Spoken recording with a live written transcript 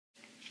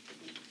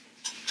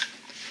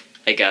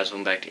Hey guys,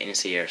 welcome back to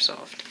NC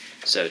Airsoft.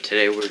 So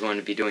today we're going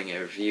to be doing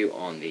a review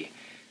on the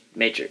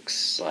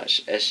Matrix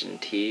 /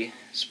 S&T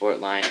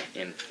Sportline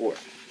M4.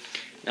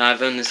 Now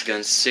I've owned this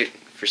gun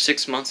for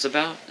 6 months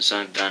about, so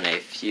I've done a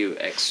few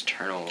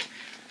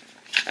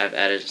I've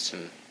added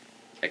some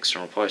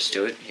external parts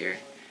to it here.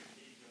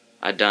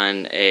 I've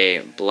done a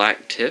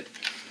black tip,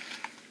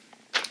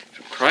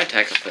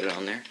 Crytek, I put it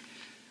on there,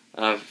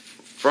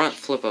 front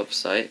flip up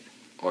sight,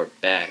 or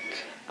back,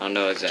 I don't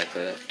know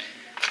exactly that.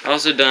 I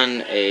also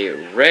done a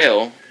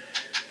rail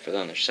for the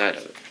other side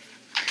of it.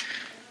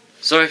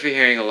 Sorry if you're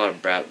hearing a lot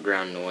of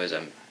background noise.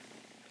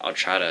 I'll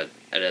try to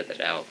edit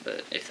that out,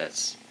 but I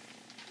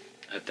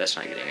hope that's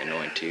not getting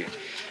annoying to you.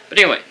 But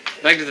anyway,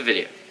 back to the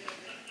video.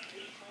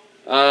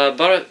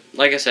 Bought it,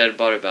 like I said,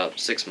 bought it about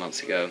 6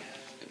 months ago.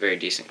 A very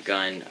decent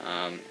gun.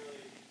 I've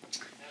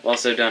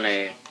also done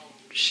a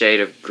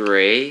shade of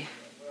gray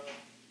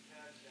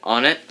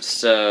on it,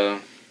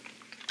 so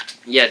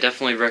yeah,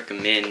 definitely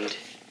recommend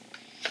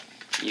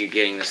you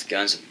getting this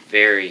gun. It's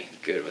very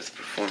good with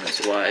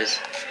performance wise.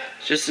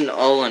 It's just an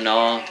all in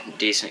all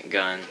decent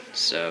gun.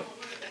 So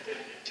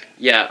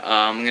yeah,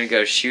 I'm gonna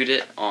go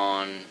do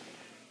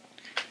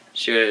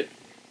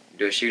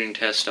a shooting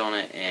test on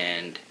it,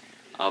 and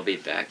I'll be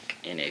back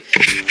in a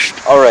few.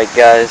 Alright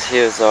guys,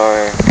 here's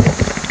our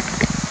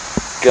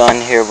gun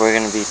here. We're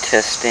gonna be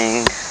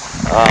testing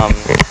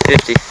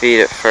 50 feet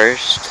at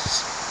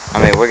first.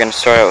 We're gonna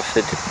start out with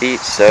 50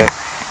 feet, so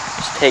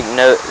just take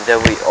note that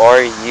we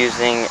are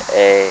using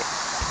a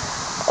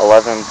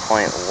 11.1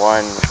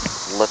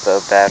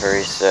 LiPo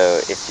battery, so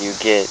if you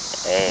get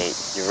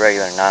your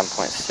regular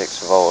 9.6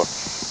 volt,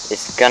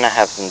 it's gonna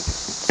have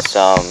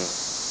some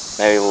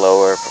maybe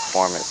lower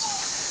performance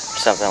or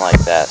something like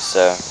that.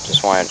 So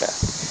just wanted to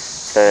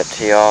say that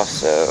to y'all,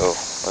 so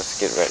let's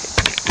get ready.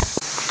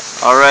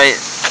 Alright,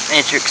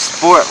 Matrix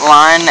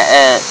Sportline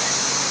at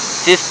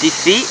 50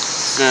 feet,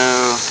 so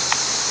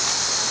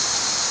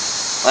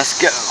let's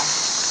go.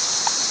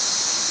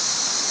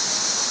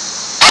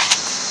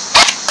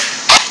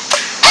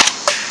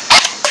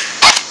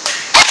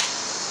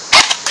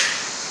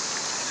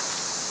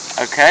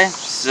 Okay,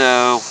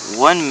 so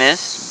one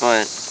miss,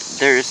 but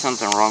there is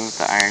something wrong with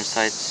the iron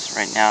sights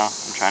right now.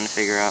 I'm trying to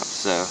figure out,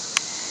 so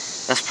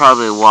that's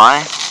probably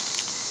why.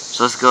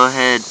 So let's go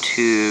ahead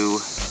to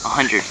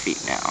 100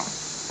 feet now.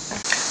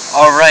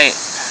 Alright,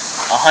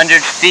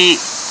 100 feet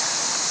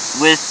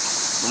with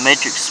the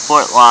Matrix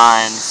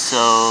Sportline,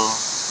 so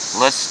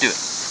let's do it.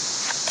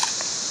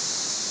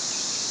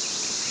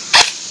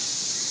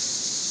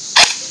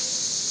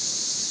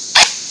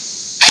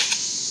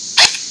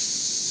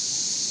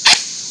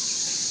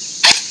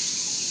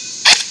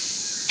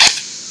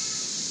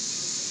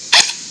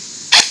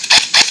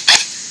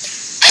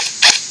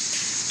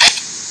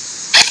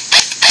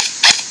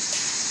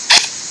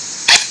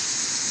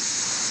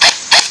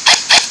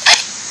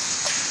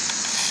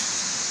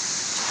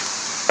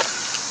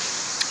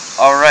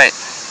 Alright,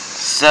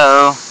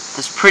 so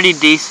that's pretty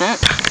decent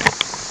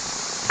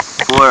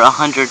for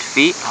 100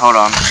 feet. Hold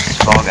on, it's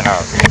fogging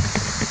up.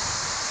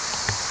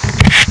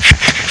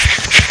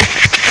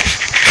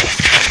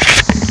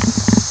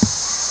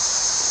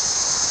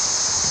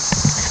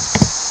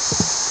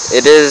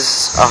 It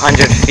is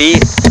 100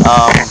 feet.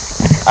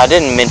 I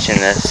didn't mention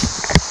this.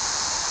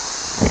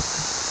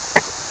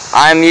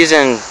 I'm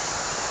using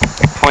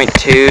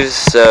 .2s,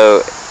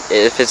 so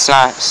if it's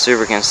not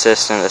super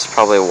consistent, that's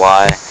probably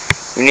why.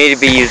 You need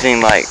to be using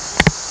like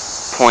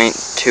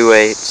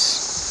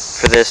 .28s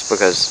for this,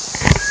 because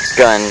this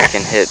gun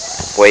can hit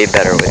way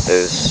better with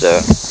those.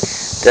 So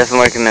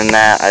definitely recommend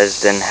that. I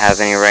just didn't have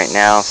any right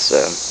now, so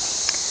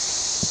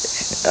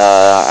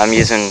I'm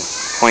using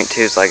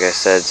 .2s like I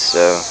said,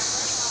 so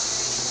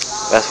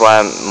that's why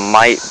I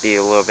might be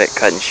a little bit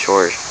cutting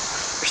short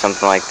or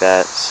something like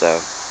that.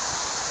 So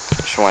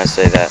just want to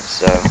say that.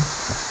 So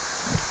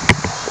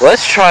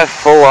let's try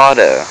full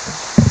auto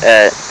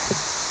at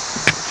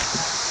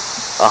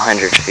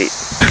 100 feet.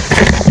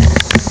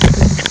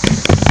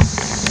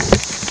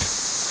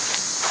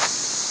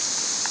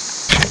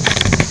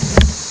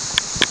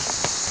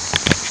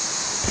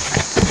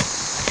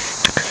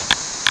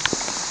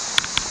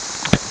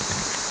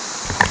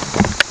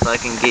 If I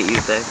can get you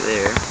back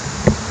there,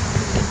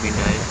 that'd be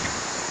nice.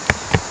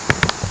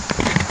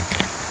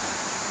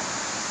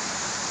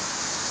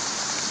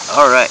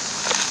 Alright.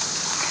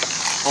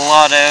 Full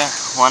auto,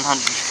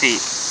 100 feet.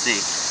 Let's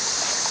see.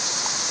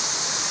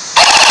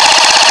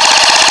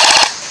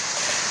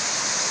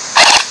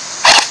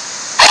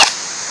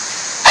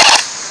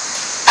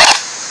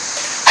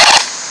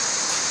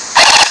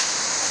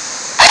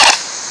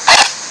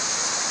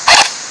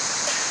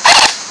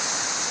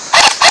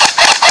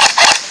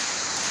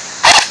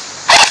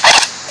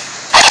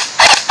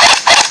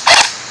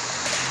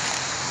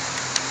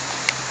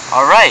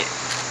 Alright,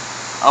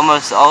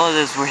 almost all of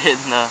those were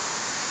hitting the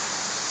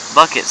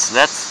buckets, so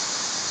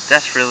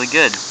that's really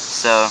good.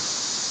 So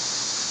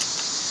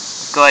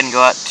let's go ahead and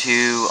go out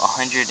to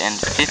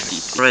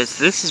 150. Alright,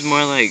 so this is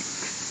more like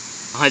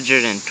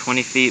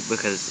 120 feet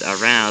because I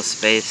ran out of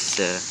space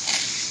to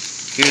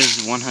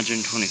Here's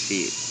 120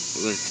 feet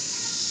with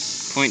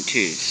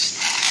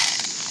 .2s.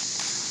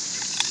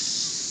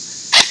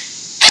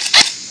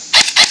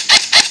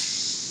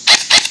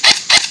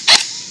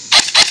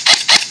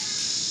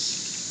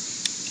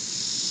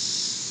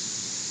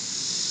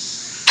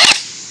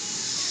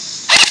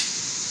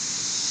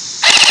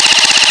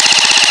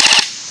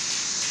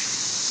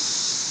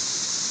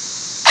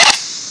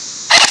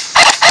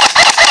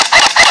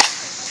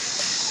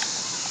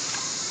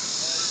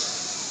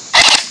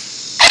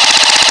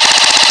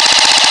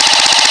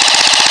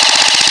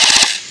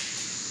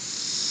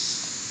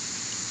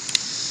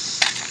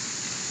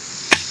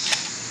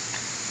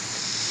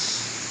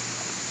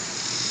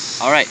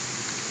 Alright,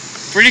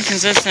 pretty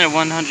consistent at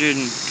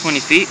 120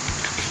 feet.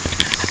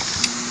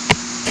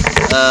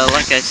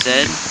 Like I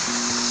said,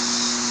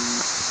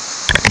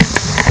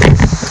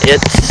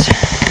 it's,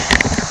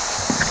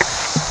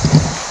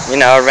 you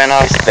know, I ran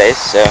out of space,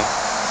 so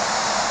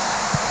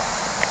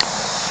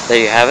there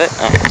you have it.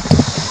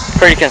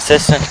 Pretty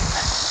consistent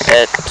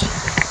at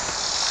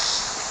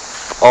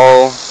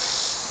all.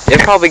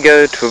 It'd probably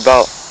go to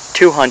about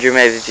 200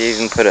 maybe if you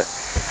even put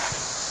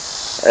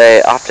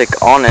a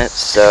optic on it,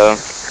 so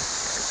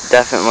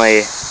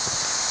definitely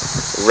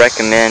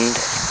recommend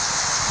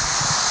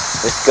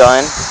this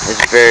gun.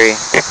 It's a very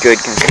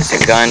good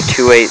consistent gun.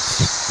 2/8,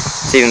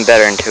 it's even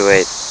better in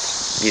 2/8,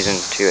 using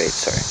 2/8,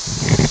 sorry.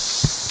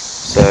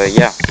 So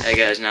yeah. Hey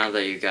guys, now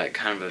that you got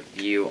kind of a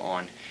view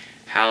on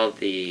how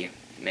the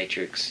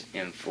Matrix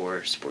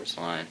M4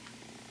 Sportsline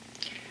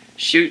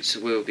shoots,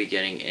 we'll be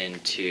getting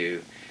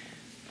into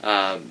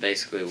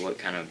basically what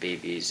kind of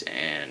BBs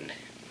and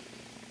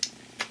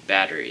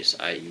batteries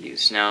I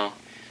use. Now,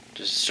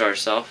 to start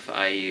us off,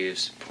 I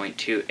use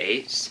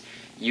 .28s.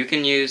 You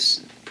can use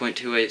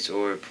 .28s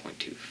or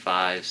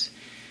 .25s.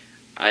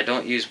 I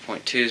don't use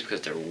 .2s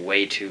because they're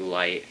way too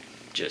light.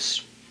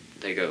 Just,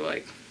 they go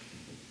like,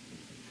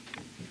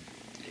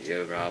 you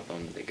go rob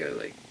them,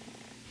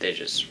 they're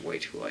just way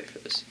too light for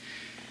this.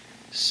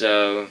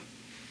 So,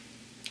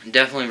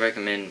 definitely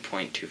recommend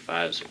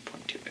 .25s or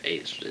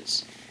 .28s.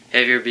 It's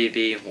heavier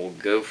BB, will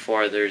go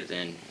farther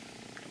than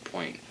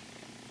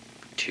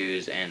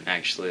 .2s, and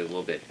actually a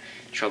little bit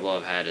trouble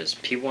I've had is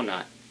people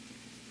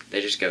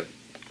they just go,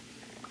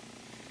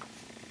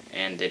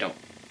 and they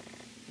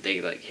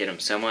like hit them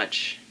so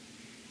much,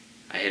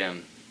 I hit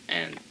them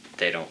and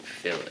they don't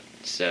feel it,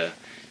 so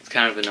it's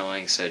kind of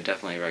annoying. So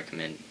definitely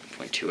recommend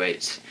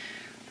 .28s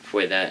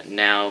for that.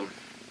 Now,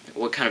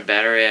 what kind of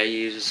battery I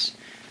use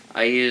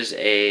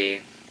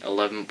a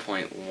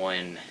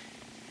 11.1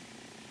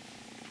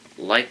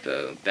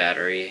 LiPo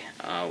battery.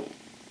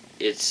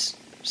 It's,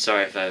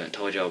 sorry if I haven't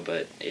told y'all,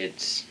 but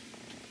it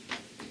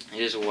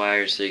is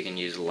wired so you can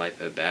use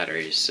LiPo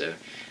batteries, so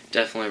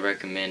definitely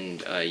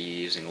recommend you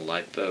using a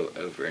LiPo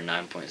over a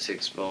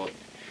 9.6 volt,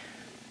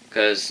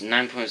 because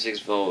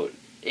 9.6 volt,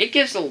 it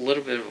gives a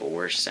little bit of a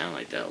worse sound,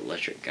 like that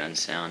electric gun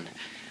sound,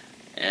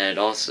 and it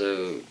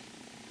also,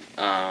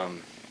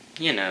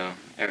 you know,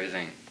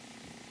 everything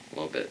a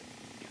little bit,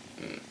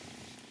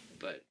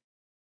 but